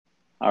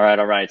All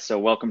right. So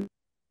welcome to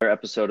another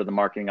episode of the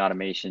Marketing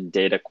Automation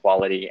Data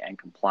Quality and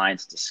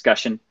Compliance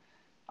Discussion.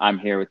 I'm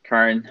here with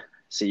Karan,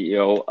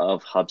 CEO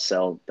of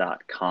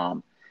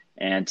Hubsell.com.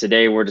 And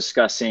today we're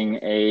discussing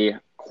a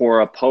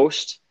Quora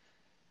post,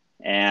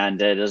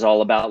 and it is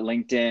all about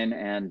LinkedIn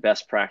and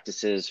best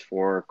practices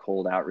for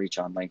cold outreach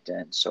on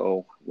LinkedIn.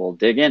 So we'll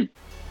dig in.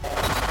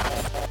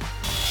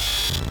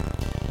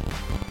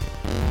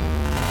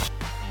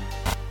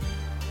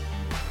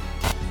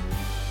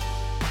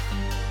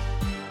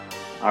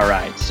 All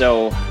right,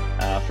 so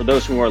for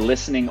those who are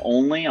listening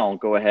only, I'll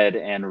go ahead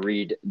and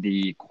read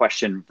the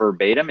question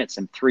verbatim. It's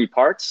in three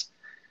parts.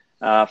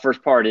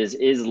 First part is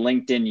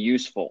LinkedIn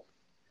useful?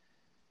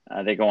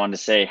 They go on to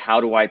say,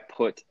 how do I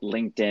put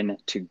LinkedIn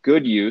to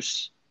good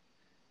use?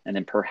 And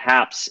then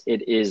perhaps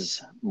it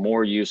is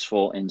more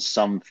useful in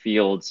some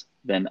fields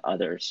than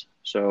others.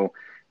 So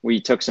we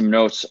took some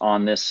notes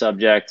on this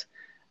subject,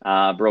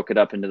 broke it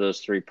up into those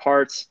three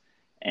parts,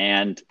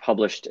 and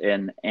published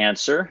an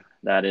answer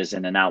that is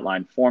in an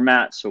outline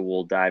format. So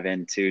we'll dive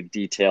into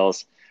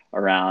details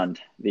around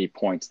the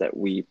points that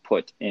we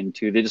put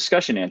into the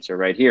discussion answer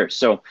right here.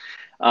 So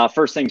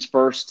first things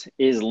first,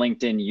 is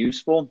LinkedIn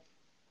useful?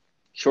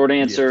 Short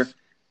answer,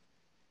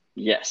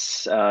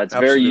 yes. It's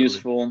very Absolutely.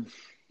 useful.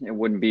 It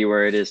wouldn't be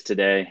where it is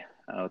today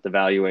with the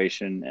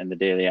valuation and the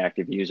daily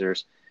active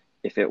users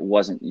if it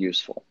wasn't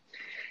useful.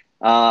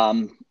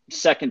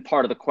 Second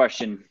part of the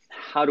question,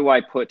 how do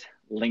I put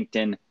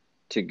LinkedIn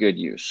to good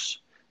use?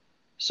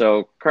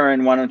 So,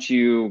 Karan, why don't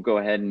you go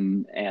ahead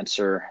and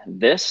answer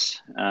this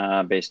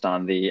based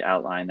on the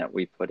outline that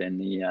we put in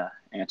the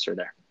answer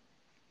there.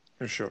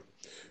 Sure.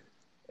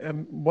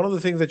 One of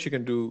the things that you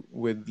can do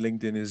with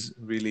LinkedIn is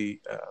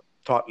really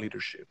thought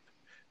leadership.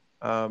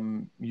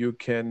 You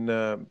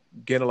can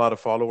gain a lot of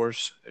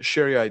followers,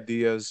 share your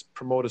ideas,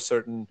 promote a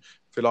certain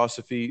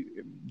philosophy.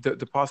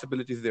 The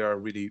possibilities there are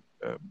really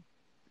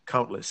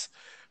countless.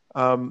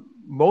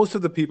 Most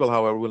of the people,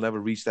 however, will never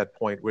reach that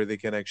point where they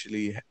can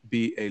actually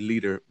be a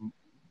leader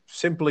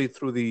simply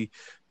through the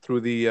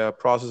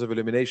process of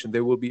elimination.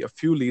 There will be a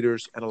few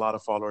leaders and a lot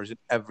of followers in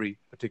every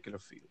particular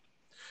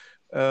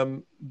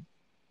field.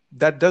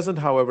 That doesn't,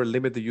 however,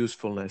 limit the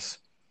usefulness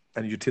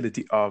and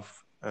utility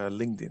of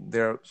LinkedIn.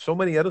 There are so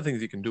many other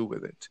things you can do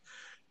with it.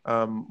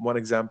 One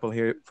example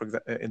here,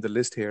 in the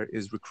list here,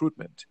 is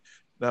recruitment.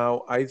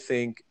 Now, I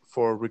think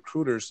for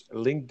recruiters,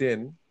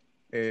 LinkedIn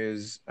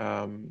is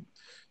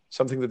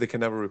something that they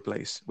can never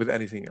replace with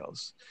anything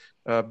else.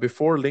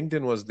 Before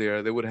LinkedIn was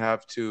there, they would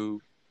have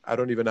to, I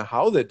don't even know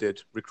how they did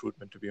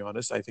recruitment, to be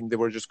honest. I think they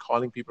were just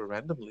calling people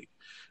randomly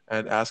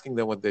and asking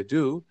them what they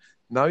do.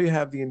 Now you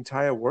have the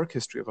entire work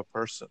history of a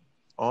person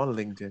on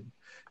LinkedIn.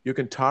 You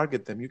can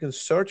target them. You can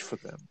search for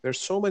them. There's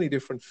so many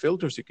different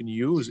filters you can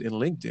use in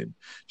LinkedIn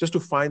just to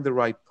find the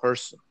right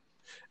person.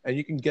 And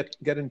you can get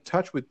in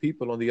touch with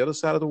people on the other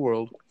side of the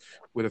world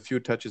with a few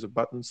touches of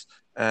buttons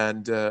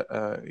and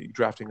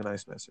drafting a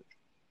nice message.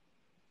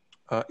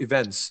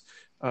 Events.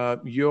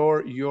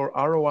 Your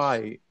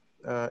ROI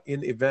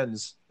in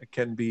events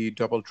can be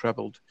double,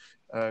 trebled,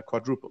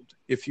 quadrupled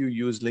if you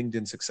use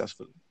LinkedIn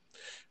successfully.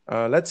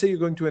 Let's say you're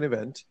going to an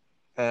event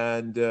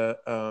and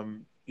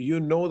you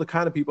know the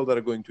kind of people that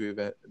are going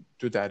to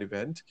that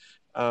event.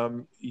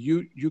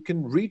 You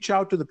can reach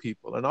out to the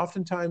people, and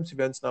oftentimes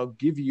events now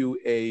give you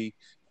a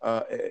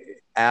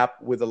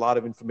app with a lot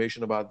of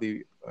information about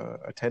the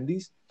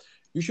attendees.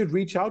 You should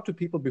reach out to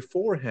people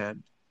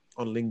beforehand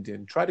on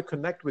LinkedIn. Try to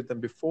connect with them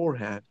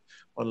beforehand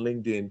on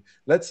LinkedIn.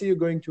 Let's say you're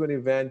going to an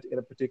event in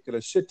a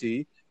particular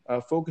city,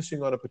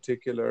 focusing on a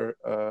particular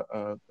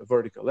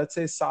vertical. Let's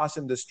say SaaS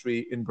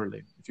industry in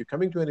Berlin. If you're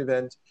coming to an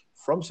event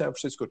from San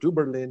Francisco to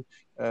Berlin,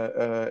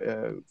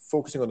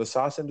 focusing on the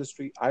SaaS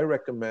industry, I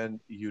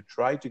recommend you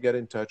try to get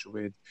in touch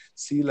with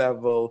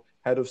C-level,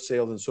 head of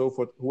sales, and so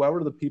forth,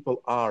 whoever the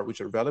people are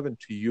which are relevant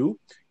to you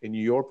in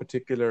your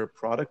particular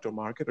product or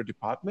market or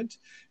department,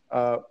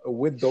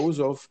 with those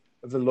of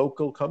the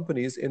local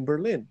companies in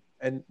Berlin,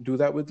 and do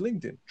that with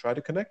LinkedIn. Try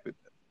to connect with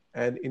them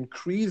and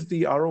increase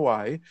the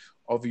ROI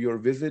of your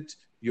visit,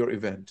 your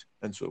event,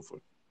 and so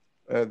forth.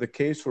 The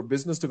case for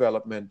business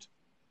development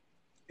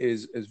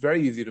is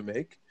very easy to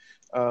make.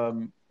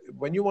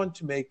 When you want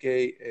to make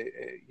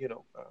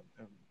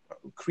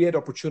create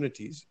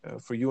opportunities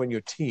for you and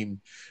your team,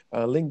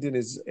 LinkedIn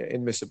is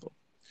admissible.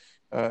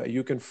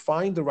 You can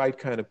find the right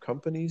kind of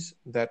companies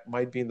that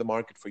might be in the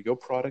market for your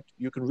product.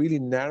 You can really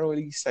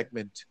narrowly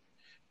segment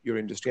your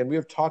industry. And we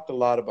have talked a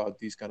lot about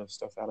these kind of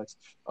stuff, Alex,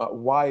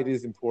 why it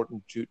is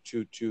important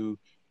to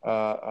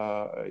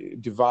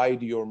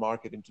divide your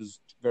market into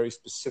very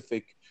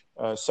specific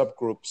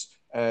subgroups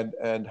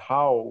and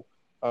how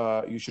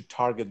you should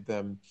target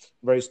them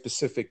very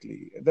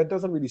specifically. That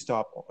doesn't really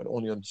stop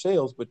only on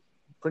sales, but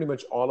pretty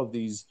much all of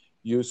these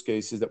use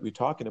cases that we're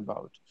talking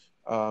about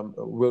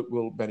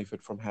will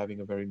benefit from having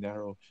a very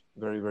narrow,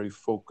 very, very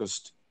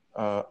focused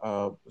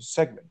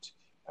segment.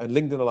 And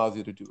LinkedIn allows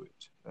you to do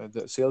it.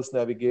 The Sales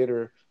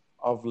Navigator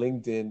of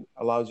LinkedIn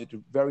allows you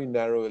to very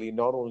narrowly,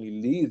 not only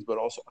leads, but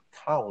also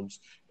accounts,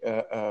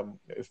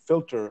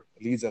 filter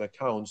leads and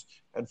accounts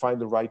and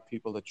find the right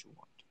people that you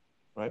want.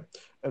 Right.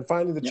 And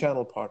finally, the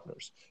channel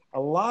partners. A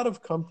lot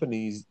of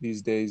companies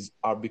these days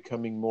are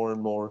becoming more and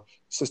more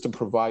system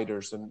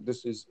providers. And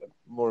this is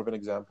more of an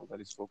example that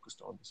is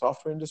focused on the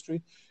software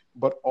industry,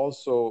 but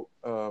also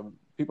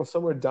people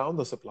somewhere down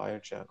the supplier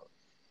channel,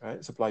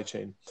 right? Supply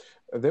chain.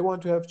 They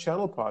want to have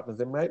channel partners.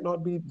 They might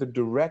not be the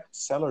direct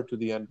seller to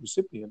the end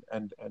recipient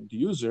and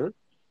user.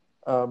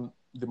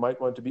 They might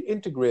want to be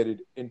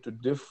integrated into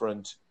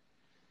different,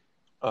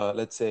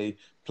 let's say,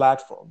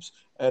 platforms.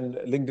 And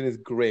LinkedIn is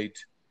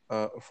great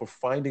for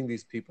finding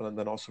these people and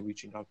then also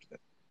reaching out to them,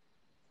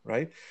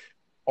 right?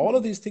 All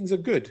of these things are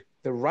good.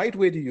 The right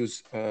way to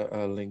use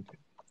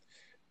LinkedIn.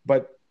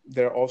 But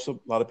there are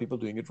also a lot of people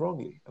doing it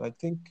wrongly. And I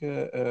think,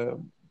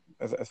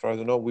 as far as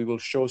I know, we will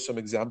show some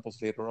examples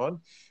later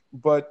on.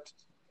 But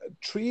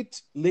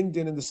treat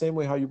LinkedIn in the same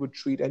way how you would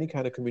treat any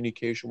kind of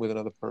communication with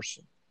another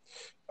person.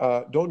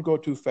 Don't go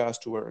too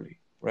fast, too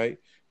early, right?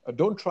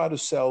 Don't try to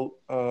sell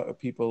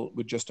people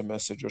with just a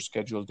message or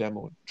schedule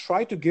demo.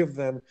 Try to give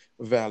them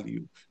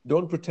value.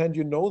 Don't pretend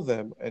you know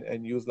them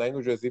and use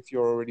language as if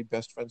you're already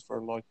best friends for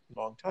a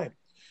long time.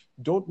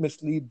 Don't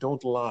mislead.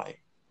 Don't lie.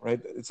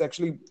 Right? It's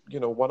actually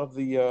one of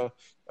the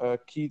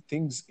key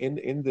things in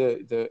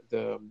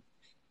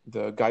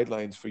the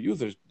guidelines for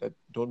users, that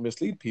don't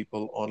mislead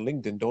people on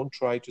LinkedIn. Don't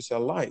try to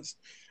sell lies.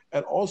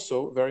 And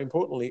also, very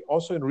importantly,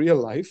 also in real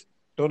life,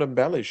 don't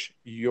embellish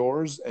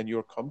yours and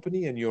your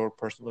company and your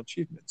personal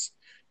achievements.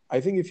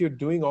 I think if you're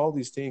doing all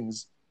these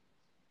things,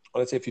 or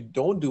let's say if you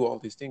don't do all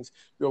these things,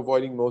 you're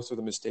avoiding most of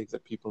the mistakes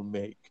that people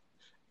make.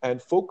 And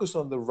focus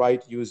on the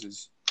right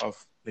uses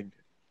of LinkedIn.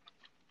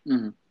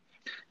 Mm-hmm.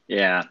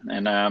 Yeah,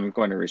 and I'm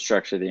going to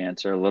restructure the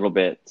answer a little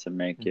bit to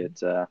make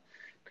it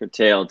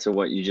curtailed to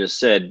what you just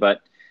said.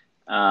 But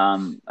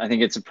I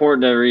think it's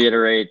important to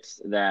reiterate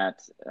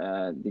that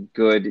the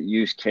good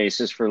use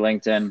cases for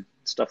LinkedIn,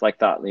 stuff like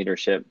thought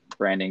leadership,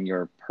 branding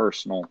your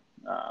personal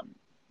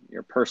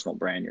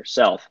brand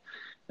yourself.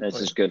 This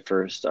is good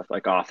for stuff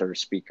like authors,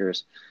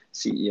 speakers,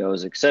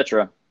 CEOs,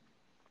 etc.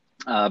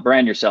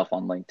 Brand yourself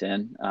on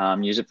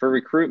LinkedIn. Use it for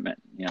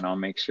recruitment.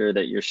 Make sure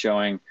that you're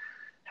showing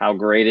how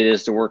great it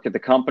is to work at the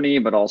company,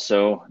 but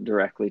also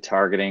directly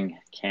targeting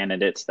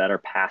candidates that are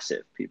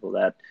passive, people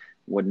that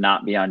would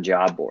not be on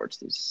job boards.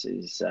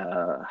 These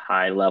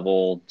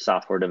high-level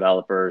software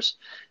developers,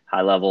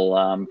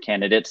 high-level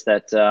candidates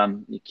that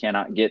you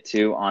cannot get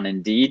to on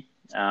Indeed.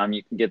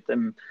 You can get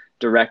them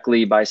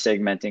directly by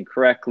segmenting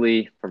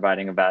correctly,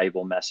 providing a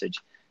valuable message,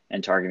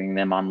 and targeting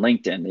them on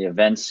LinkedIn. The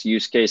events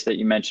use case that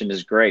you mentioned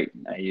is great.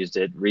 I used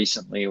it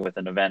recently with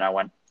an event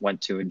I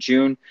went to in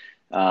June.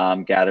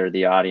 Gather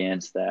the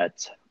audience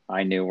that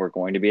I knew were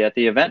going to be at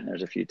the event.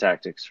 There's a few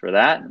tactics for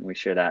that, and we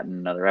share that in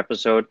another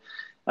episode.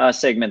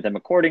 Segment them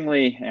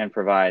accordingly and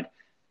provide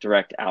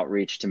direct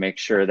outreach to make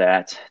sure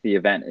that the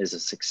event is a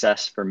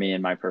success for me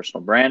and my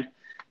personal brand.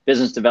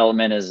 Business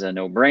development is a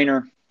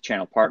no-brainer.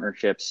 Channel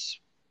partnerships,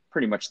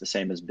 pretty much the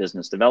same as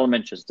business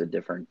development, just a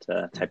different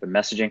type of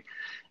messaging.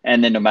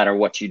 And then no matter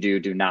what you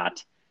do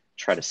not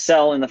try to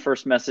sell in the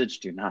first message.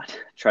 Do not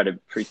try to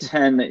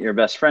pretend that you're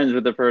best friends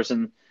with the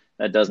person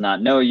that does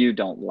not know you.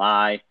 Don't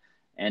lie,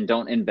 and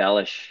don't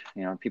embellish.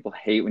 People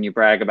hate when you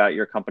brag about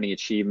your company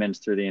achievements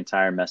through the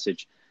entire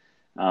message.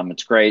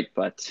 It's great,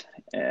 but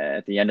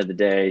at the end of the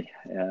day,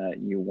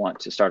 you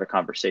want to start a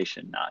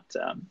conversation, not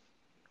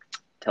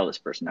tell this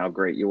person how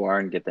great you are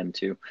and get them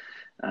to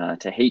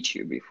hate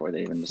you before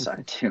they even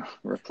decide to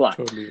reply.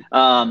 Totally.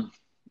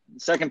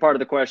 Second part of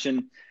the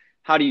question,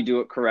 how do you do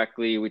it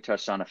correctly? We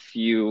touched on a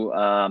few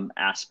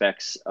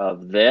aspects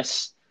of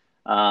this,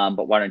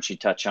 but why don't you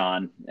touch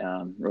on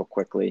real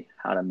quickly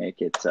how to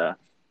make it,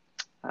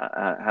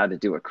 how to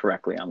do it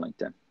correctly on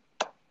LinkedIn?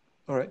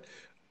 All right.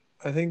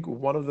 I think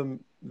one of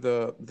them,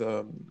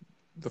 the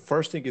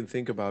first thing you can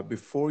think about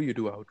before you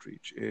do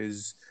outreach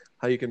is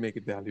how you can make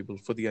it valuable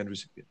for the end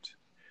recipient.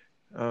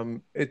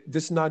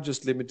 This is not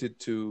just limited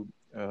to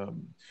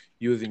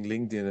using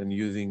LinkedIn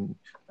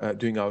and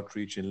doing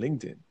outreach in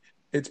LinkedIn.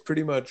 It's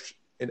pretty much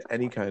in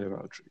any kind of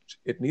outreach.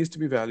 It needs to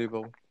be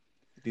valuable.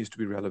 It needs to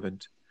be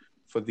relevant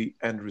for the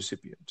end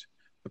recipient.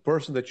 The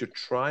person that you're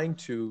trying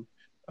to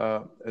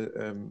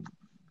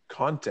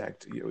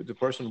contact, the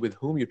person with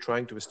whom you're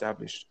trying to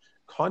establish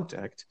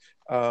contact,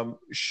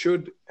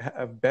 should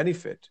have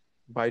benefit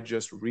by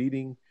just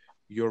reading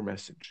your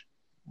message.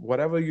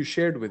 Whatever you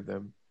shared with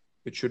them,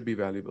 it should be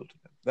valuable to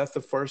them. That's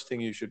the first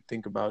thing you should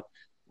think about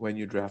when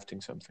you're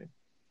drafting something.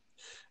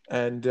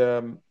 And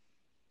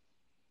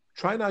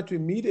try not to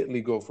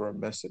immediately go for a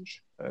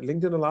message.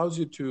 LinkedIn allows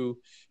you to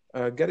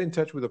get in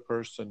touch with a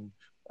person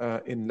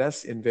in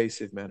less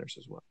invasive manners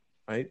as well,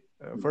 right?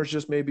 First,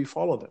 just maybe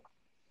follow them.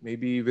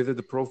 Maybe visit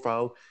the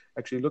profile,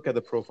 actually look at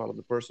the profile of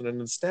the person and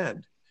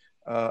understand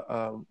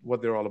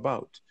what they're all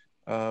about.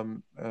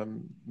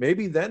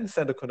 Maybe then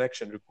send a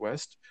connection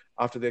request.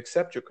 After they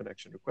accept your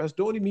connection request,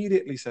 don't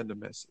immediately send a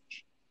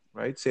message,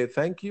 right? Say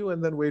thank you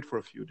and then wait for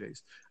a few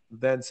days.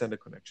 Then send a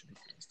connection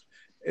request.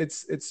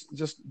 it's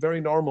just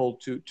very normal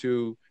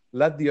to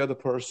let the other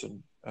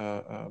person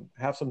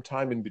have some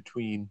time in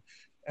between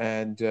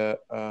and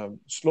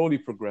slowly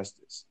progress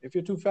this. If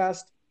you're too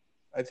fast,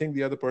 I think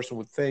the other person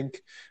would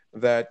think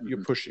that you're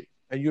pushy,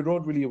 and you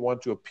don't really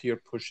want to appear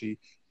pushy.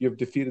 You've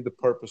defeated the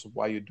purpose of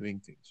why you're doing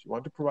things. You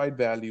want to provide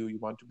value, you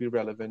want to be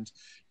relevant,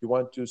 you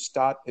want to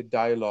start a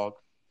dialogue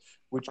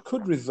which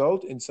could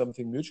result in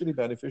something mutually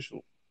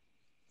beneficial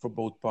for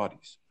both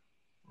parties,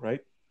 right?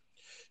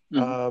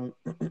 I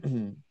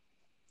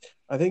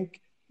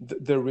think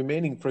the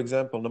remaining, for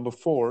example, number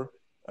 4,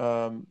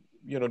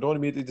 don't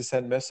immediately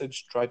send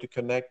message, try to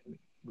connect.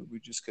 We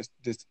just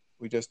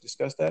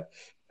discussed that.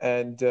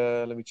 And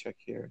let me check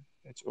here.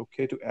 It's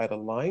okay to add a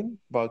line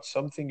about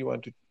something you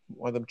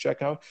want them to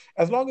check out,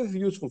 as long as it's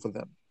useful for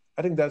them.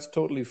 I think that's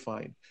totally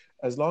fine.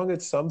 As long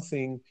as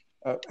something,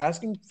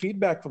 asking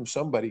feedback from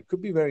somebody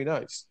could be very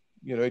nice.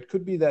 It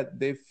could be that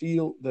they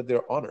feel that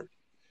they're honored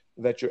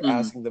that you're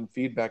asking them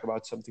feedback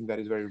about something that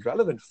is very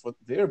relevant for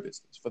their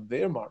business, for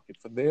their market,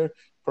 for their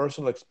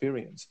personal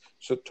experience.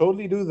 So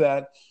totally do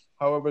that.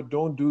 However,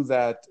 don't do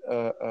that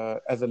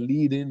as a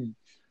lead in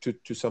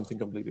to something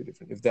completely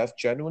different. If that's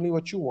genuinely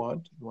what you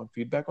want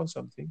feedback on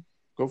something,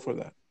 go for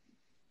that,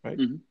 right?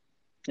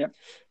 Yeah.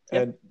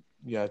 And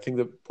I think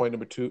the point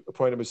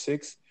number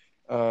 6,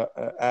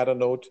 add a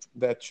note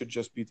that should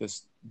just be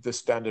the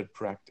standard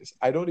practice.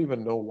 I don't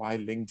even know why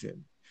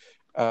LinkedIn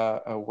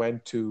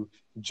went to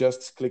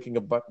just clicking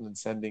a button and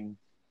sending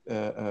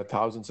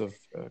thousands of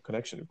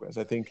connection requests.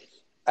 I think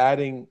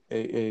adding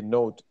a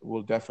note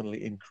will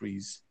definitely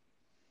increase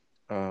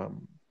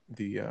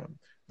the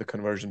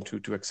conversion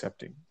to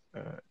accepting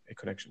a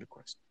connection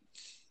request.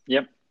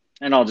 Yep.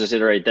 And I'll just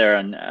iterate there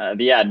on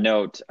the add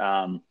note.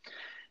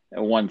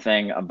 One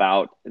thing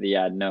about the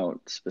add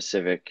note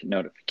specific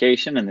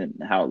notification and then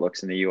how it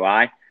looks in the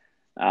UI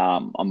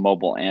on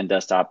mobile and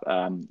desktop.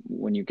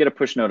 When you get a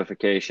push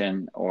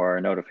notification or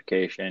a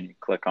notification, you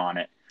click on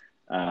it.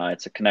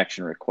 It's a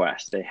connection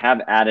request. They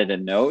have added a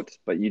note,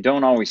 but you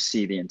don't always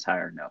see the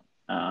entire note.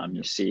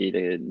 You see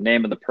the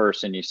name of the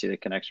person, you see the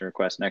connection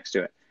request next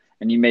to it,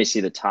 and you may see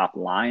the top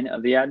line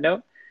of the add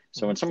note.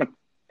 So when someone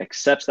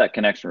accepts that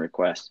connection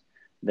request,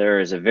 there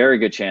is a very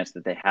good chance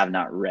that they have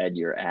not read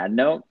your add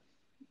note.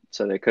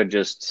 So they could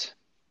just,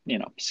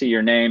 see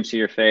your name, see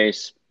your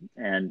face,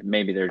 and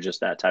maybe they're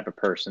just that type of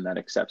person that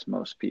accepts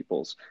most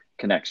people's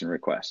connection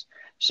requests.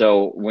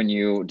 So when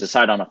you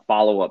decide on a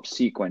follow-up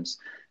sequence,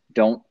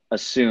 don't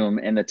assume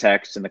in the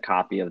text and the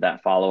copy of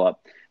that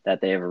follow-up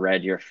that they have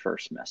read your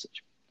first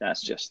message.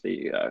 That's just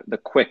the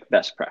quick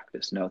best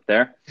practice note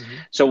there.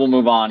 So we'll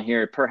move on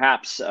here.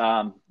 Perhaps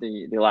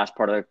the last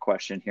part of the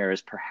question here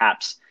is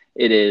perhaps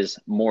it is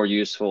more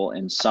useful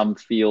in some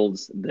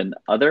fields than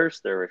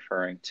others. They're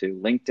referring to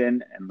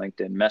LinkedIn and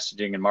LinkedIn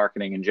messaging and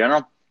marketing in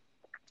general.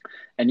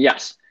 And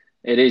yes,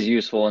 it is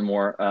useful in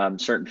more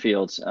certain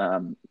fields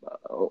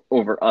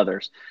over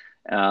others.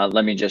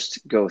 Let me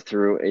just go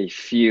through a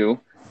few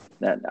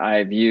that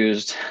I've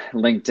used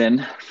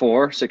LinkedIn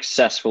for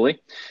successfully.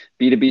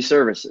 B2B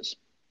services.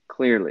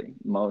 Clearly,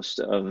 most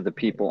of the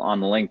people on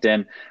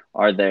LinkedIn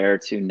are there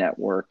to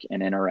network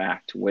and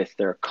interact with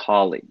their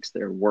colleagues,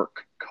 their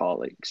work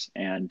colleagues,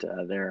 and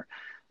their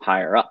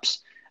higher ups.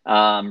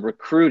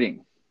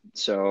 Recruiting.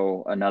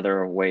 So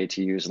another way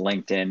to use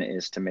LinkedIn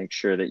is to make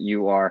sure that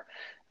you are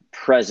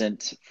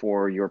present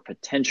for your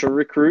potential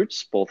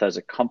recruits, both as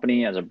a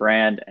company, as a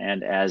brand,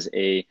 and as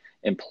a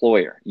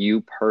employer,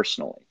 you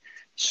personally.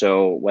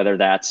 So whether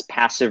that's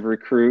passive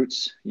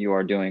recruits, you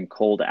are doing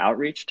cold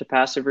outreach to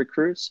passive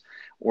recruits,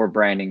 or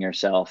branding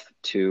yourself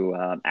to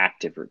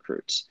active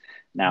recruits.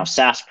 Now,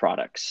 SaaS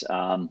products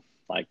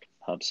like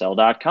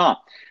Hubsell.com.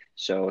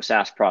 So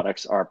SaaS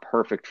products are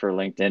perfect for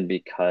LinkedIn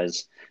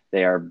because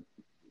they are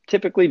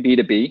typically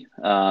B2B.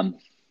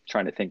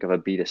 Trying to think of a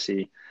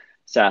B2C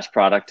SaaS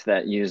product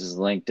that uses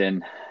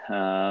LinkedIn.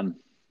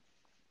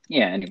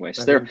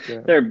 Anyways,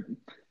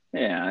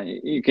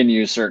 you can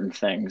use certain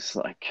things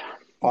like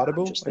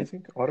Audible,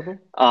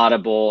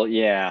 Audible,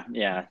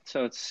 yeah.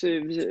 So it's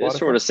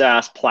sort of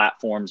SaaS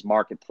platforms,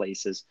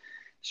 marketplaces.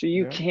 So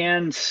you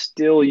can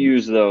still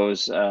use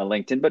those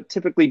LinkedIn, but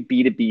typically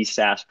B2B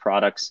SaaS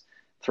products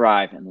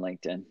thrive in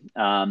LinkedIn.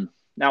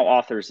 Now,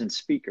 authors and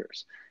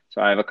speakers.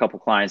 So I have a couple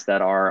clients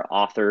that are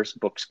authors,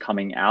 books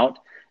coming out,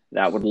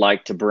 that would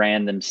like to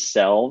brand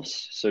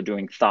themselves. So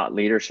doing thought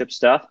leadership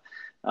stuff,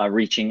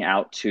 reaching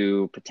out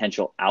to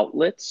potential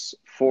outlets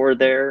for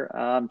their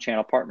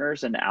channel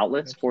partners and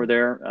outlets for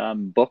their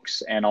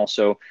books, and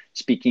also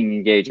speaking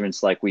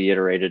engagements like we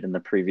iterated in the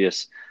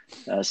previous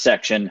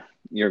section.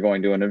 You're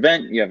going to an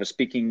event, you have a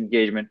speaking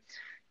engagement,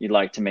 you'd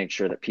like to make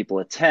sure that people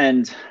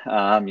attend,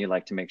 you'd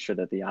like to make sure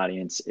that the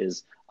audience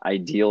is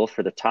ideal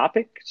for the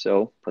topic,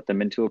 so put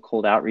them into a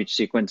cold outreach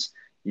sequence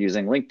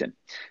using LinkedIn.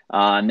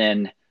 And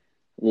then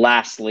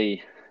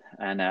lastly,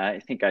 and I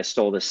think I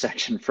stole this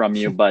section from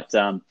you, but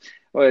do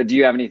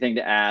you have anything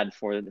to add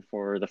for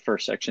the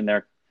first section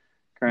there,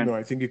 Karan? No,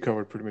 I think you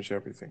covered pretty much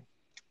everything.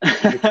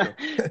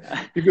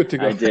 You're good to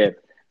go.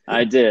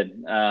 I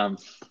did.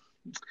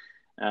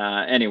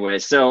 Anyway,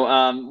 so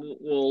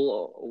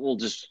we'll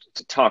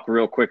just talk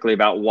real quickly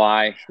about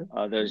why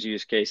Sure. those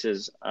use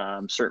cases.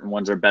 Certain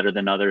ones are better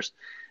than others.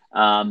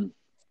 Um,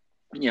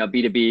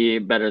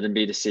 B2B better than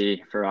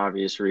B2C for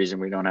obvious reason.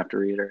 We don't have to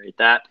reiterate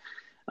that.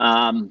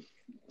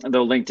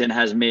 Though LinkedIn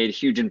has made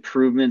huge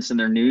improvements in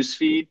their news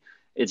feed,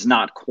 it's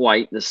not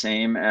quite the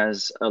same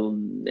as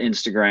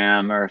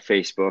Instagram or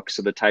Facebook.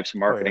 So the types of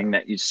Oh yeah. marketing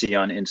that you see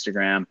on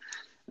Instagram,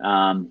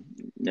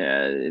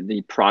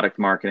 the product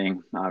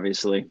marketing,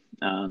 obviously,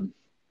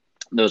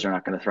 those are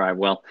not going to thrive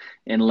well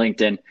in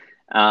LinkedIn.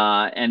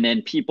 And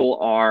then people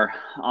are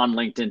on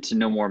LinkedIn to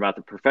know more about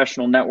the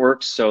professional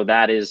networks. So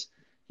that is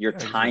your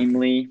Exactly.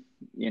 timely,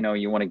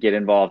 you want to get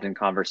involved in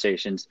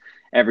conversations.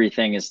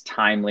 Everything is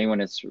timely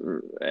when it's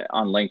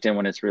on LinkedIn,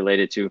 when it's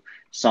related to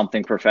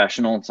something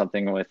professional,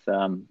 something with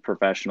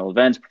professional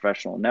events,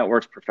 professional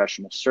networks,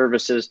 professional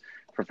services,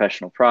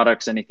 professional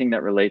products, anything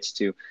that relates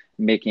to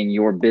making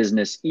your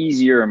business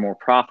easier and more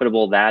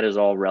profitable. That is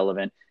all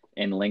relevant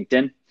in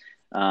LinkedIn.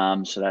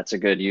 So that's a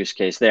good use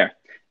case there.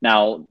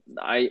 Now,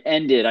 I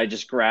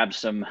just grabbed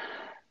some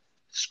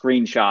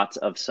screenshots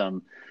of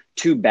some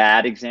two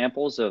bad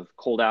examples of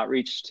cold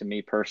outreach to me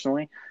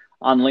personally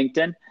on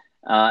LinkedIn,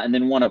 and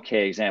then one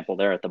okay example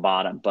there at the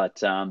bottom.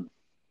 But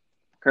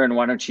Kern,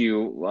 why don't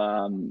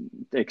you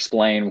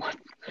explain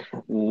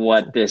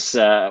what this?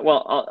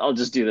 I'll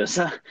just do this.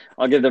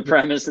 I'll give the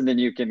premise, and then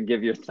you can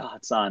give your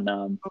thoughts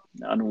on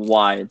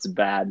why it's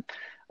bad.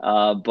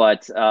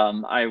 But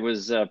I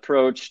was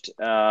approached.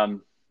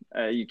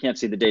 You can't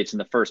see the dates in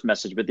the first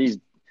message, but these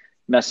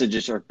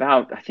messages are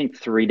about, I think,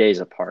 3 days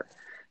apart.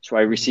 So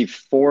I Mhm. received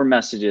 4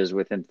 messages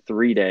within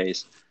 3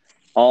 days,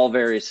 all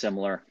very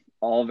similar,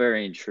 all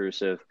very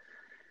intrusive,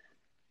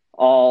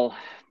 all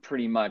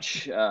pretty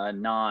much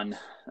non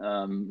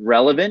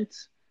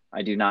relevant.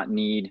 I do not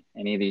need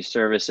any of these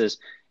services.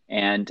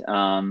 And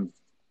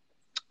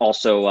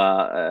also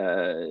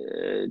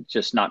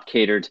just not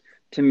catered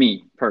to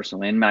me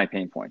personally and my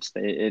pain points.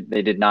 They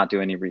did not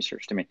do any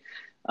research to me.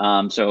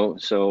 So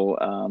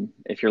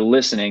if you're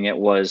listening, it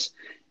was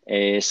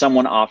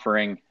someone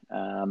offering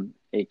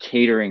a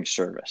catering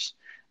service.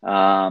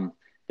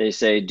 They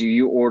say, do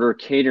you order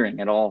catering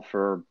at all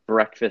for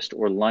breakfast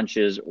or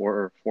lunches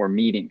or for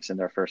meetings in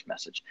their first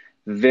message?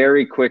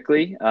 Very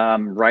quickly,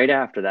 right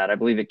after that, I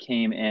believe it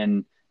came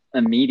in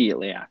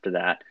immediately after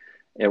that.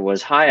 It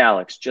was, hi,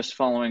 Alex, just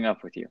following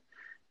up with you.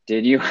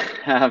 Did you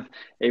have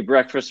a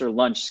breakfast or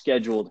lunch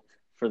scheduled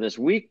for this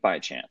week by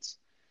chance?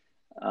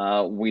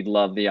 We'd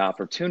love the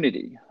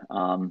opportunity.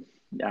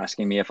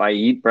 Asking me if I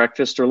eat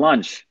breakfast or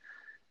lunch.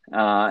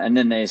 And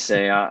then they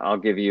say,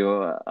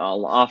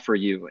 I'll offer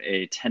you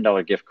a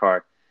 $10 gift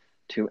card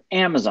to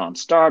Amazon,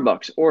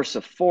 Starbucks, or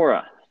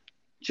Sephora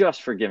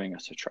just for giving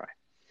us a try.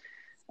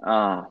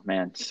 Oh,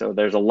 man. So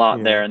there's a lot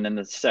Yeah. there. And then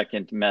the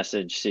second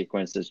message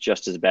sequence is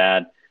just as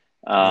bad.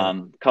 Yeah.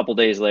 A couple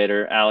days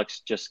later, Alex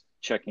just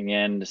checking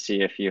in to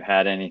see if you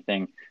had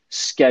anything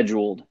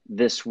scheduled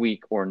this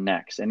week or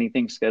next.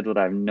 Anything scheduled?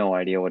 I have no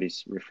idea what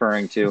he's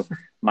referring to.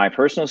 My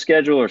personal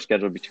schedule or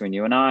schedule between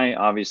you and I.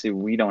 Obviously,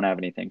 we don't have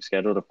anything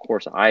scheduled. Of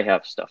course, I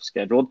have stuff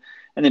scheduled.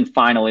 And then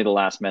finally, the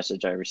last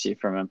message I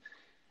received from him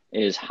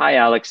is, hi,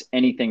 Alex,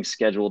 anything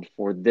scheduled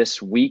for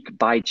this week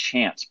by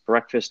chance?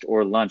 Breakfast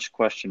or lunch,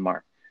 question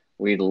mark.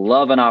 We'd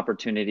love an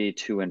opportunity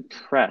to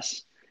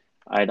impress.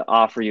 I'd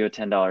offer you a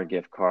 $10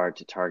 gift card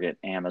to Target,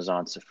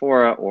 Amazon,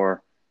 Sephora,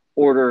 or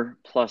order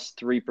plus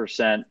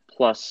 3%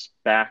 plus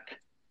back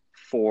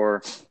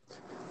for,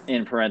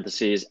 in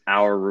parentheses,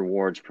 our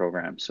rewards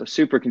program. So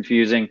super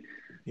confusing,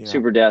 Yeah.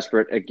 super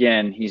desperate.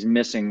 Again, he's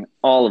missing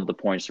all of the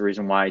points. The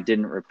reason why I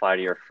didn't reply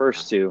to your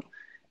first two,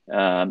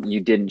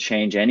 you didn't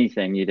change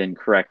anything. You didn't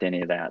correct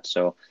any of that.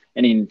 So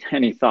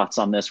any thoughts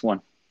on this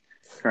one,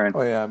 Karen?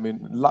 Oh yeah, I mean,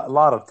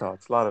 lot of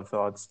thoughts, lot of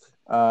thoughts.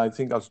 I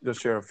think I'll just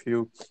share a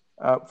few.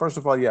 First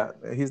of all, yeah,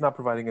 he's not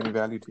providing any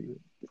value to you,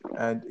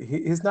 and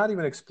he's not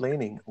even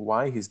explaining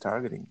why he's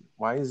targeting you.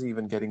 Why is he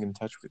even getting in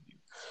touch with you?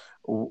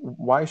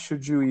 Why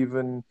should you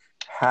even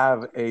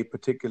have a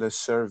particular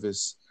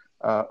service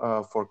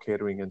for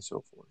catering and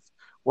so forth?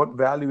 What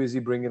value is he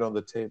bringing on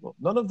the table?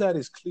 None of that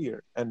is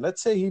clear. And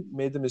let's say he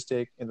made the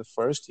mistake in the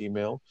first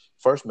email,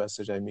 first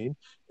message, I mean.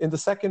 In the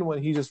second one,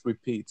 he just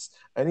repeats.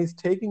 And he's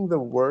taking the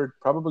word,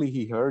 probably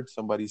he heard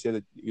somebody say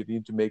that you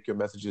need to make your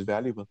messages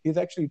valuable. He's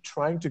actually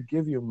trying to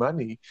give you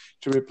money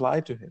to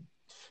reply to him.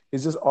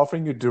 He's just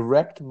offering you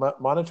direct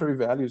monetary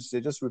values.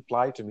 Say, just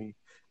reply to me,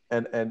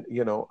 and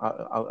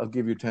I'll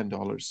give you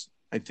 $10.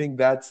 I think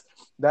that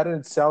in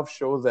itself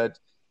shows that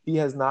he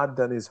has not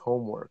done his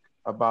homework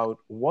about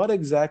what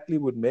exactly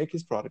would make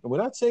his product. And we're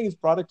not saying his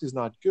product is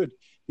not good.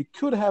 He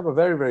could have a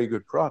very, very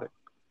good product.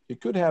 He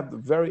could have a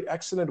very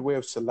excellent way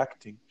of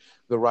selecting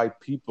the right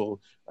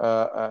people,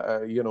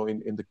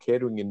 in the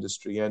catering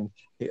industry, and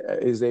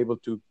is able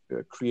to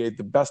create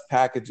the best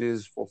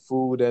packages for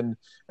food and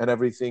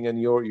everything.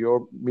 And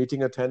your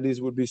meeting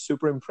attendees would be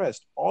super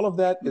impressed. All of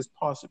that is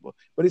possible,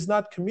 but it's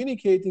not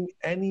communicating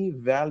any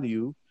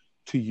value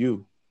to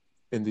you.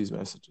 in these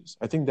messages.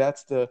 I think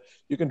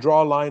you can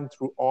draw a line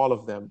through all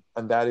of them,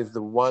 and that is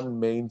the one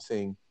main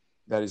thing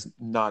that is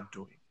not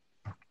doing,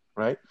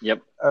 right?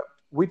 Yep.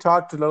 We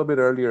talked a little bit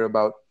earlier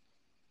about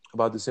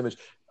this image.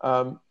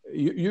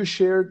 You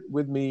shared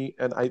with me,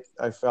 and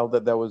I felt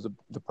that was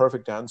the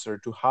perfect answer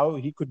to how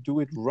he could do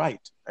it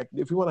right.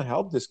 If you want to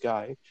help this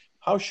guy,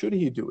 how should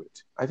he do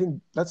it? I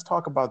think let's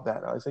talk about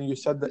that. I think you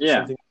said that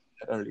something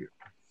earlier.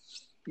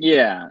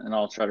 Yeah, and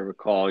I'll try to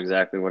recall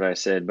exactly what I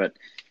said, but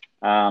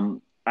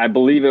I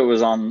believe it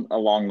was along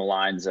the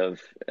lines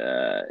of,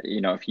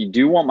 if you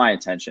do want my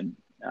attention,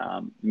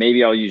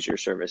 maybe I'll use your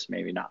service,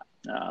 maybe not.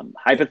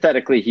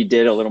 Hypothetically, he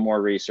did a little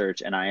more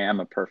research, and I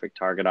am a perfect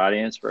target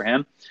audience for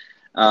him.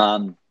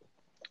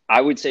 I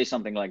would say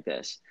something like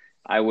this.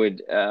 I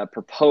would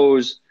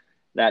propose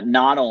that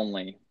not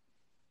only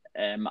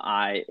am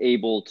I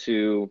able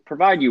to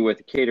provide you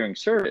with a catering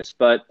service,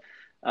 but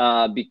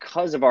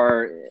because of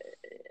our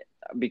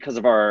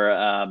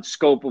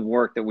scope of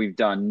work that we've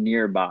done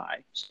nearby,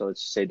 so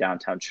let's say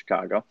downtown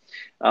Chicago,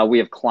 we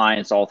have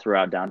clients all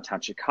throughout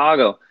downtown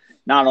Chicago.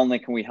 Not only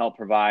can we help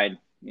provide,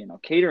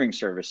 catering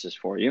services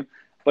for you,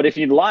 but if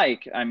you'd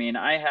like,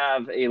 I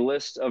have a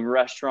list of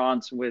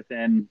restaurants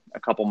within a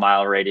couple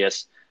mile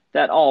radius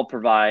that all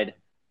provide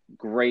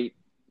great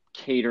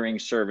catering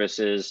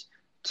services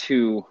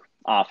to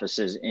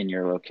offices in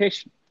your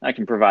location. I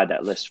can provide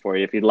that list for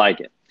you if you'd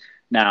like it.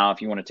 Now,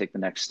 if you want to take the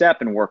next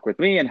step and work with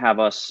me and have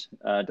us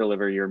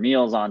deliver your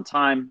meals on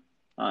time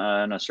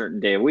on a certain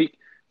day a week,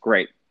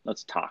 great,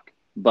 let's talk.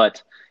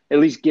 But at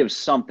least give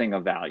something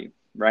of value,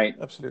 right?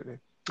 Absolutely.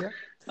 Yeah.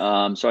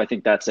 So I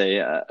think that's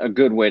a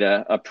good way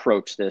to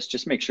approach this.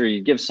 Just make sure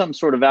you give some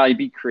sort of value,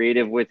 be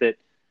creative with it.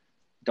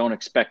 Don't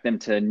expect them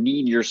to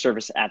need your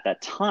service at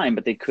that time,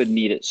 but they could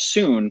need it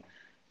soon.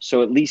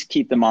 So at least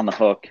keep them on the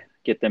hook,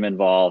 get them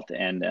involved,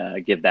 and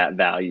give that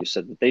value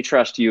so that they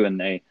trust you and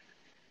they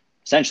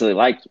essentially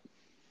like you.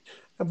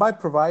 And by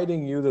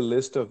providing you the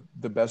list of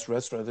the best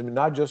restaurants,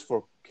 not just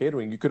for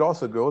catering, you could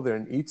also go there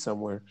and eat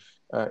somewhere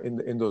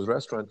in those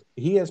restaurants.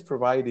 He has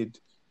provided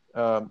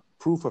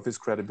proof of his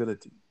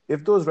credibility.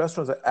 If those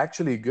restaurants are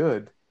actually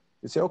good,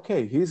 you say,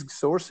 okay, he's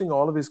sourcing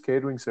all of his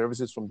catering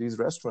services from these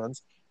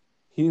restaurants.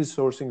 He is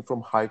sourcing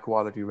from high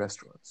quality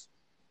restaurants,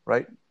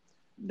 right?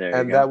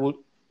 That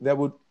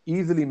would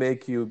easily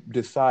make you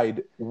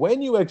decide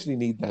when you actually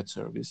need that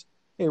service.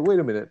 Hey, wait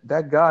a minute,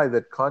 that guy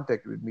that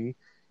contacted with me,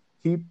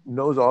 he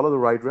knows all of the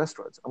right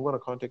restaurants. I'm going to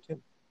contact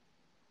him.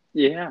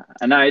 Yeah,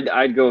 and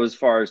I'd go as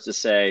far as to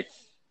say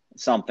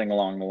something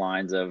along the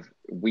lines of,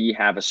 we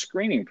have a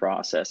screening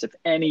process. If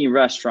any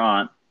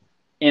restaurant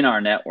in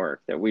our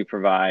network that we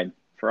provide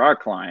for our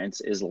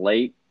clients is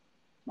late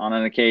on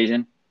an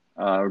occasion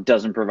or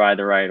doesn't provide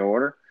the right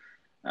order,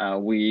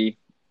 we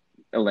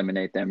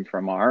eliminate them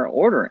from our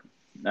ordering.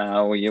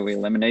 We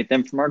eliminate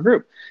them from our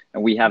group.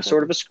 And we have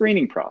sort of a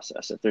screening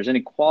process. If there's any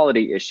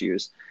quality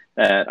issues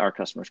that our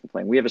customers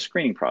complain, we have a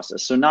screening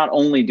process. So not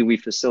only do we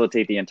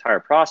facilitate the entire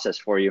process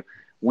for you,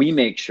 we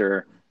make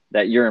sure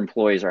that your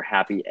employees are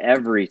happy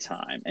every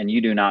time, and you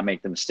do not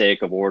make the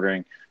mistake of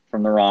ordering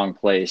from the wrong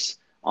place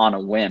on a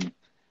whim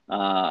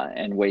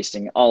and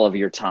wasting all of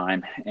your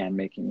time and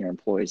making your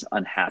employees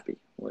unhappy,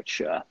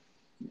 which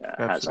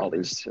has all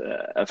these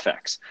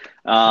effects.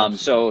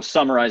 So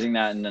summarizing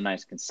that in a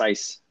nice,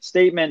 concise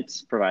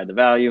statement, provide the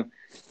value,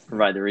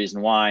 provide the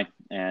reason why,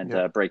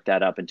 and break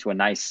that up into a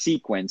nice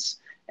sequence.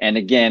 And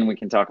again, we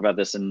can talk about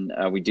this, and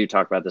we do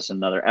talk about this in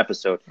another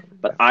episode,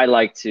 but I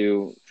like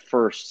to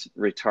first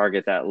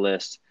retarget that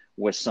list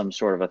with some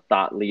sort of a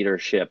thought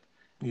leadership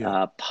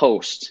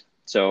post.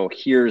 So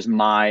here's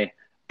my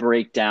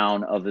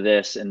breakdown of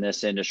this in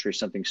this industry,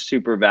 something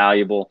super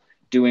valuable,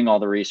 doing all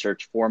the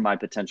research for my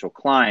potential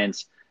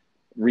clients,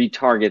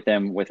 retarget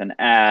them with an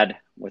ad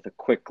with a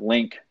quick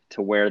link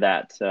to where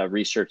that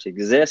research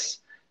exists.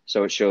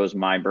 So it shows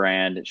my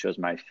brand, it shows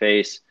my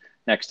face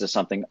next to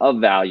something of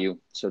value.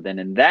 So then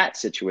in that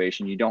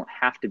situation, you don't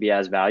have to be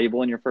as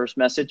valuable in your first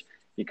message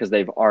because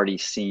they've already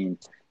seen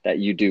that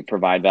you do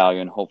provide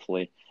value and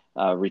hopefully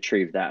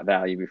retrieve that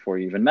value before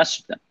you even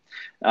message them.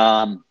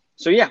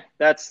 So yeah,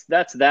 that's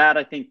that.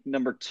 I think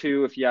number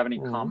 2, if you have any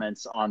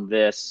comments on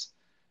this.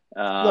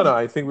 No,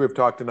 I think we've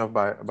talked enough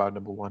about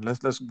number 1.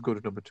 Let's go to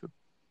number 2.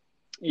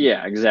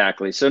 Yeah,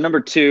 exactly. So number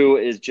 2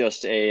 is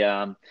just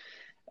a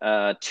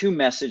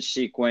 2-message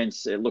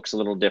sequence. It looks a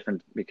little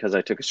different because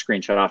I took a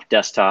screenshot off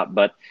desktop,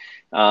 but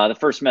the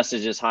first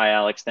message is, "Hi,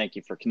 Alex. Thank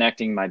you for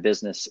connecting. My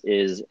business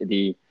is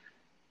the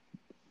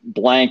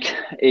blank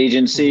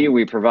agency.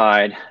 We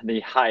provide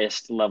the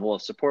highest level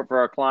of support for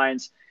our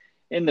clients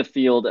in the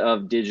field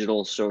of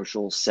digital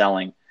social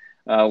selling.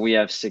 We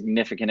have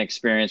significant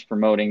experience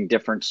promoting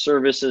different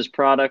services,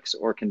 products,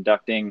 or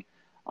conducting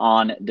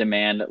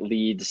on-demand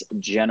leads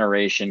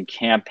generation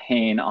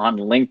campaign on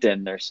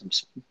LinkedIn." There's some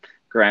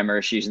grammar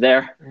issues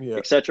there,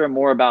 etc.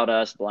 "More about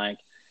us, blank.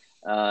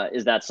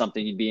 Is that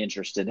something you'd be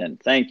interested in?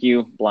 Thank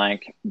you,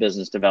 blank,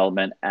 business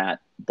development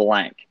at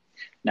blank."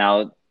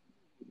 Now,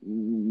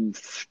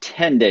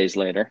 10 days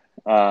later,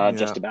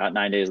 just about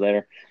 9 days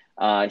later,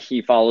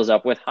 he follows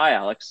up with, "Hi,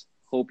 Alex.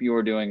 Hope you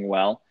are doing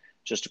well.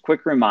 Just a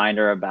quick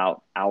reminder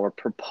about our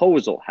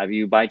proposal. Have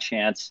you by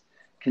chance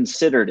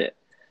considered it?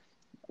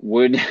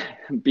 Would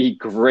be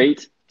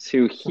great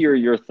to hear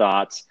your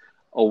thoughts,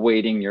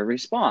 awaiting your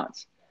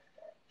response.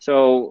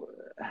 So,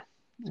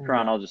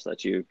 Karan, I'll just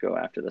let you go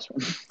after this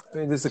one. I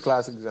mean, this is a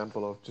classic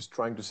example of just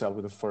trying to sell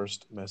with the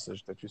first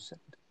message that you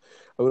send.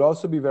 I would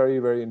also be very,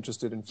 very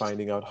interested in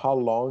finding out how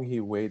long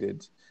he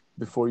waited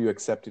before you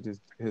accepted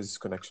his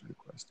connection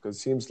request. Because it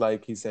seems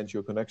like he sent you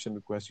a connection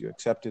request, you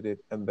accepted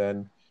it, and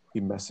then he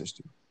messaged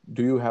you.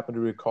 Do you happen to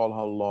recall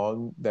how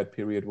long that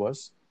period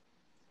was?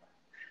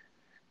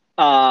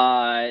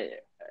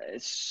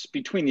 It's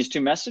between these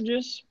two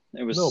messages,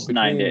 it was No,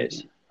 9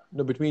 days.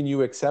 No, between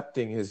you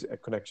accepting his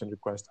connection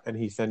request and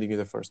he sending you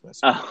the first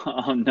message.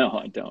 Oh no,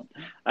 I don't.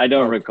 I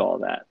don't recall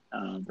that.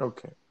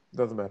 Okay,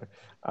 doesn't matter.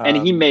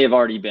 And he may have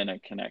already been a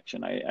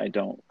connection. I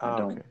don't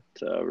okay.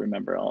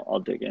 Remember.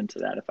 I'll dig into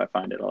that. If I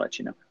find it, I'll let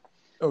you know.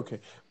 Okay,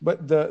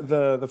 but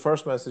the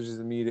first message is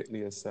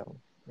immediately a sell,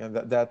 and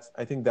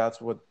I think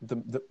that's what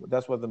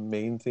the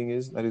main thing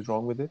is that is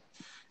wrong with it,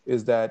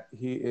 is that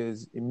he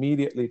is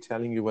immediately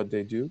telling you what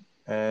they do,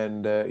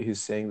 and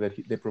he's saying that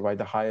they provide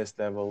the highest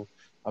level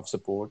of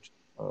support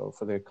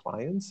for their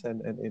clients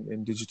and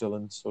in digital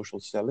and social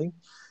selling.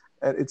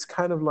 And it's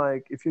kind of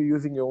like, if you're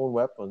using your own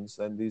weapons,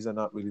 then these are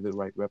not really the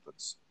right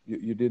weapons.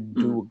 You did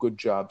do a good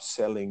job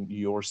selling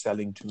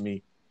to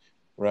me,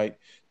 right?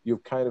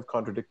 You've kind of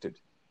contradicted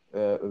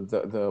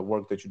the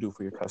work that you do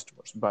for your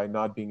customers by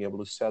not being able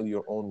to sell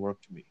your own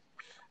work to me.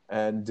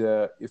 And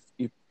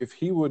if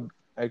he would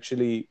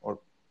actually, or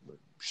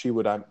she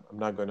would, I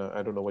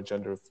don't know what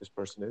gender of this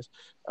person is,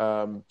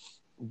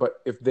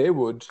 but if they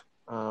would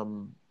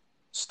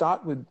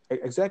start with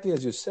exactly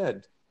as you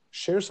said,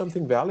 share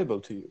something valuable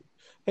to you.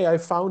 Hey, I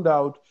found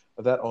out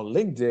that on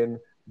LinkedIn,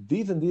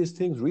 these and these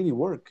things really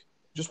work.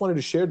 Just wanted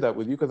to share that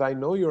with you because I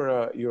know you're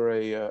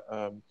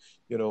a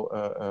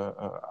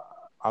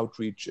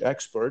outreach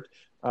expert.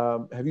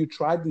 Have you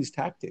tried these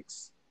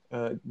tactics?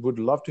 Would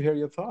love to hear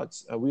your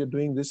thoughts. We are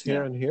doing this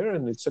here and here,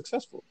 and it's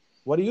successful.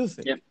 What do you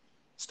think? Yeah.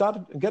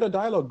 Get a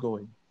dialogue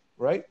going,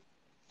 right?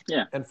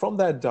 Yeah. And from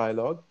that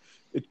dialogue,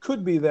 it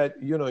could be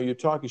that you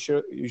talk,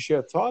 you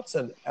share thoughts,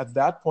 and at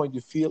that point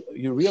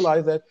you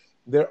realize that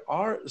there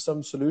are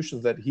some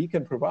solutions that he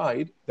can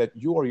provide that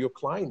you or your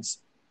clients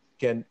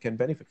can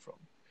benefit from,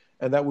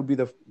 and that would be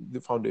the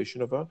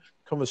foundation of a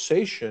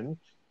conversation,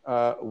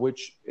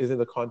 which is in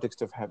the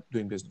context of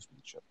doing business with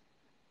each other.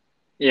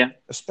 Yeah,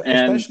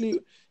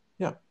 especially.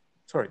 Yeah,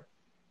 sorry.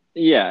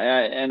 Yeah,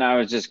 and I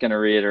was just going to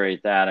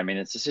reiterate that. I mean,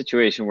 it's a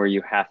situation where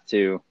you have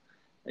to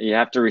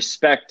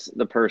respect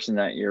the person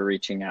that you're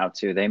reaching out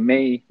to. They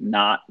may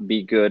not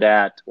be good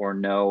at or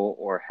know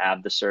or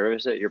have the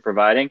service that you're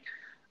providing,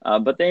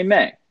 but they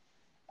may.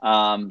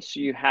 So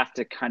you have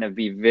to kind of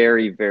be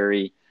very,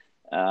 very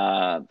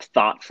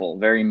thoughtful,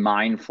 very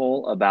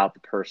mindful about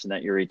the person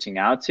that you're reaching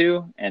out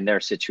to and their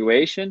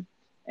situation,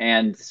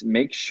 and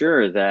make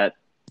sure that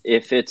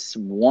if it's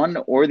one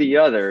or the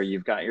other,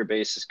 you've got your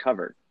bases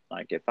covered.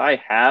 Like if I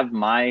have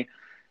my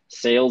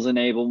sales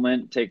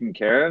enablement taken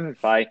care of,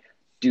 if I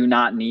do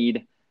not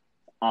need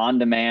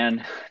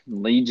on-demand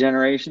lead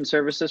generation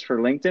services for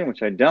LinkedIn,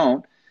 which I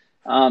don't,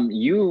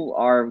 you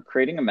are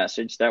creating a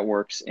message that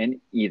works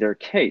in either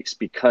case,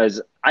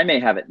 because I may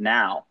have it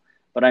now,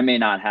 but I may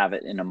not have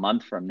it in a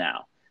month from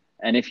now.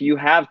 And if you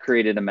have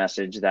created a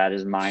message that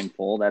is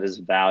mindful, that is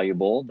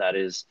valuable, that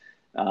is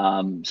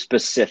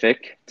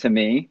specific to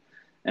me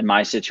and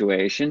my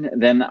situation,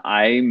 then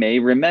I may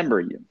remember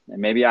you.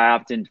 And maybe I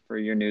opt in for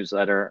your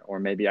newsletter, or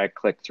maybe I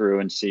click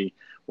through and see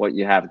what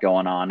you have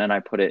going on, and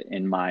I put it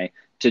in my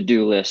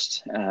to-do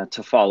list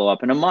to follow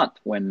up in a month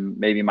when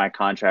maybe my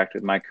contract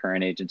with my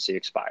current agency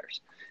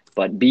expires.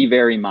 But be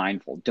very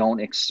mindful. Don't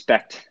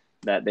expect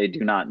that they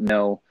do not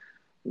know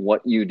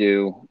what you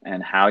do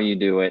and how you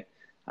do it.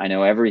 I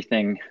know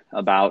everything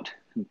about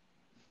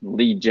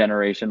lead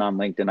generation on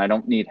LinkedIn. I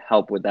don't need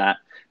help with that,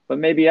 but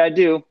maybe I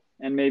do,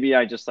 and maybe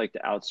I just like to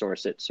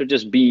outsource it. So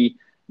just be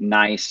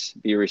nice,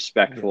 be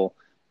respectful,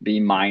 be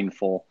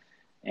mindful,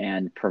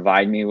 and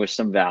provide me with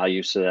some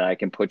value so that I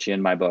can put you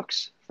in my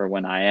books for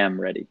when I am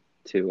ready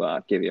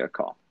to give you a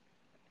call.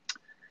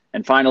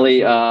 And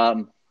finally,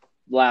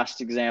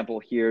 last example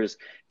here is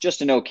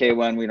just an okay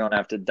one. We don't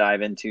have to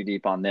dive in too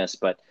deep on this,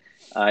 but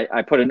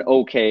I put an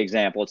okay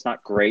example. It's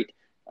not great,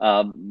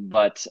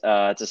 but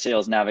it's a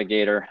Sales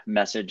Navigator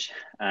message,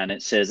 and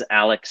it says,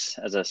 Alex,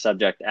 as a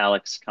subject,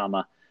 Alex,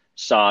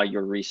 saw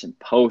your recent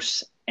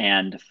posts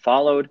and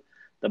followed.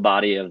 The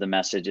body of the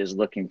message is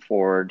looking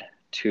forward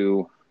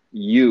to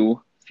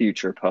you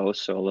future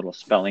posts, so a little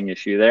spelling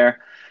issue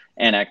there,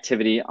 and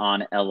activity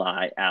on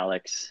LI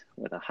Alex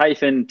with a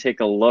hyphen.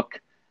 Take a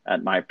look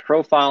at my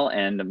profile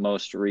and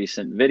most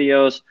recent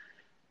videos.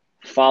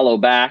 Follow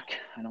back.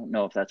 I don't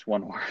know if that's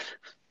one word.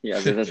 Yeah,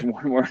 that's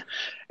one word.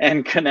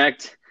 And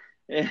connect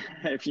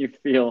if you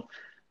feel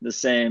the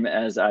same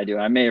as I do.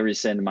 I may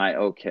rescind my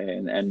okay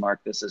and mark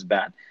this as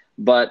bad.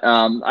 But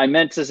I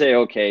meant to say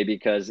okay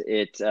because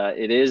it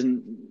is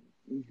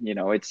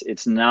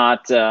it's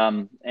not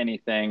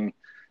anything.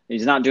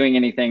 He's not doing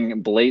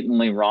anything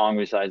blatantly wrong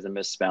besides the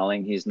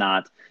misspelling. He's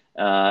not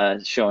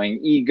showing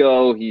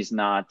ego. He's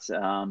not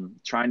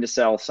trying to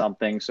sell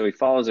something. So he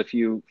follows a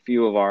few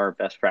of our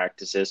best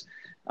practices.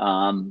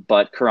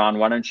 But Karan,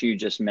 why don't you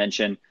just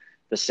mention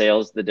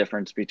the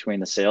difference between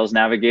the Sales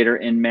Navigator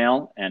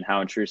InMail and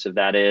how intrusive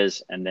that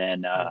is, and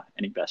then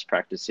any best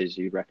practices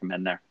you'd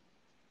recommend there.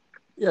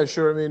 Yeah,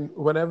 sure. I mean,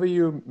 whenever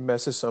you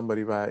message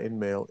somebody via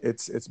InMail,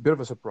 it's a bit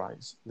of a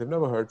surprise. They've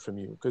never heard from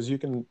you because you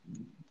can,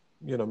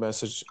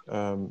 message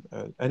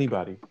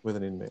anybody with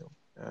an InMail.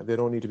 They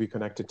don't need to be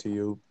connected to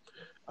you.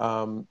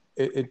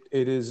 It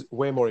is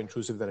way more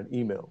intrusive than an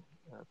email.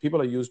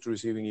 People are used to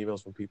receiving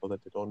emails from people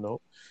that they don't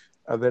know.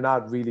 They're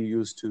not really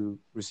used to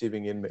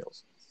receiving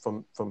InMails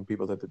from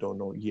people that they don't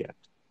know yet.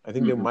 I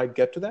think they might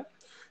get to that.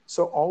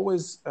 So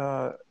always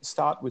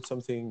start with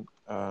something,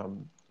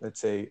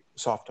 let's say,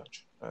 soft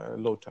touch,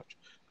 low touch.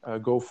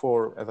 Go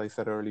for, as I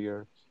said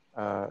earlier,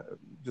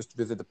 just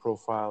visit the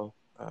profile,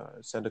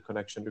 send a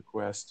connection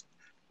request,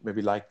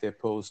 maybe like their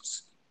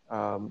posts.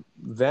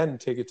 Then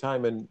take your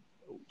time,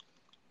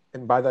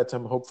 and by that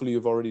time, hopefully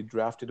you've already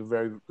drafted a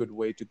very good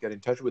way to get in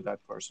touch with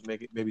that person,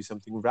 make it maybe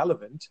something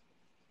relevant,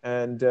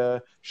 and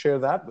share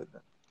that with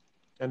them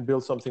and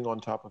build something on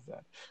top of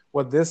that.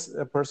 What this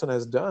person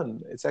has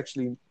done, it's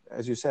actually,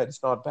 as you said,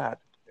 it's not bad.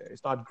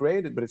 It's not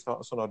great, but it's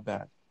also not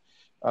bad.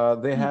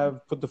 They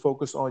have put the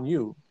focus on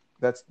you.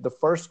 That's the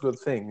first good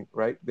thing,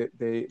 right?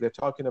 They're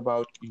talking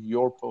about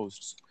your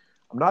posts.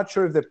 I'm not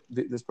sure if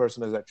this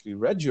person has actually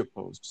read your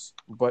posts,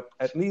 but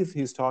at least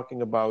he's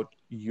talking about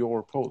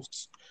your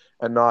posts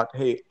and not,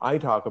 hey, I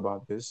talk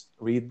about this,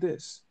 read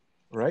this,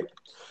 right?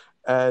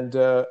 And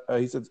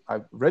he said,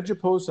 I've read your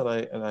posts and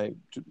I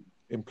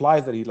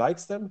implies that he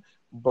likes them,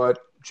 but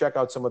check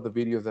out some of the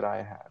videos that I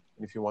have.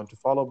 And if you want to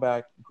follow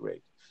back,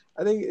 great.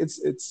 I think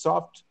it's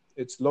soft,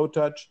 it's low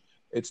touch,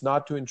 it's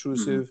not too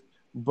intrusive,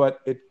 but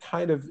it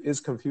kind of is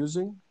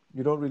confusing.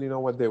 You don't really know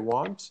what they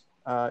want.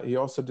 He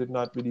also did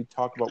not really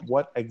talk about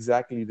what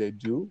exactly they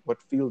do, what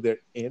field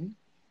they're in.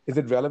 Is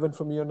it relevant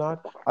for me or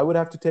not? I would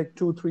have to take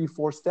 2, 3,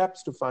 4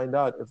 steps to find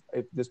out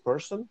if this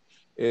person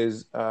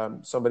is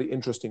somebody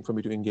interesting for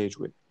me to engage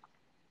with.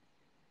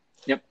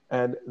 Yep.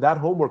 And that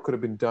homework could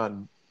have been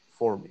done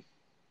for me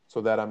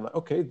so that I'm like,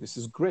 okay, this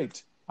is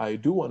great. I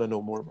do want to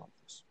know more about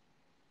this.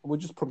 It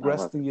would just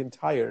progress the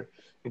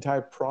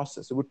entire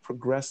process. It would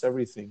progress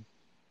everything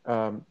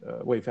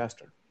way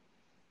faster.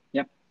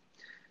 Yep.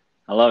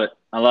 I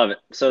love it.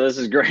 So this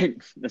is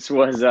great. This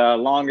was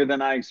longer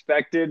than I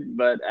expected,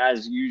 but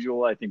as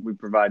usual, I think we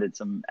provided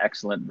some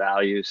excellent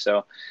value.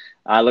 So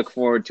I look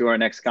forward to our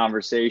next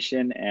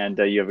conversation, and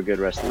you have a good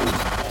rest of the week.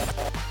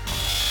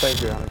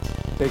 Thank you, Alex.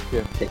 Take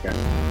care. Take care.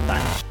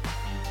 Bye.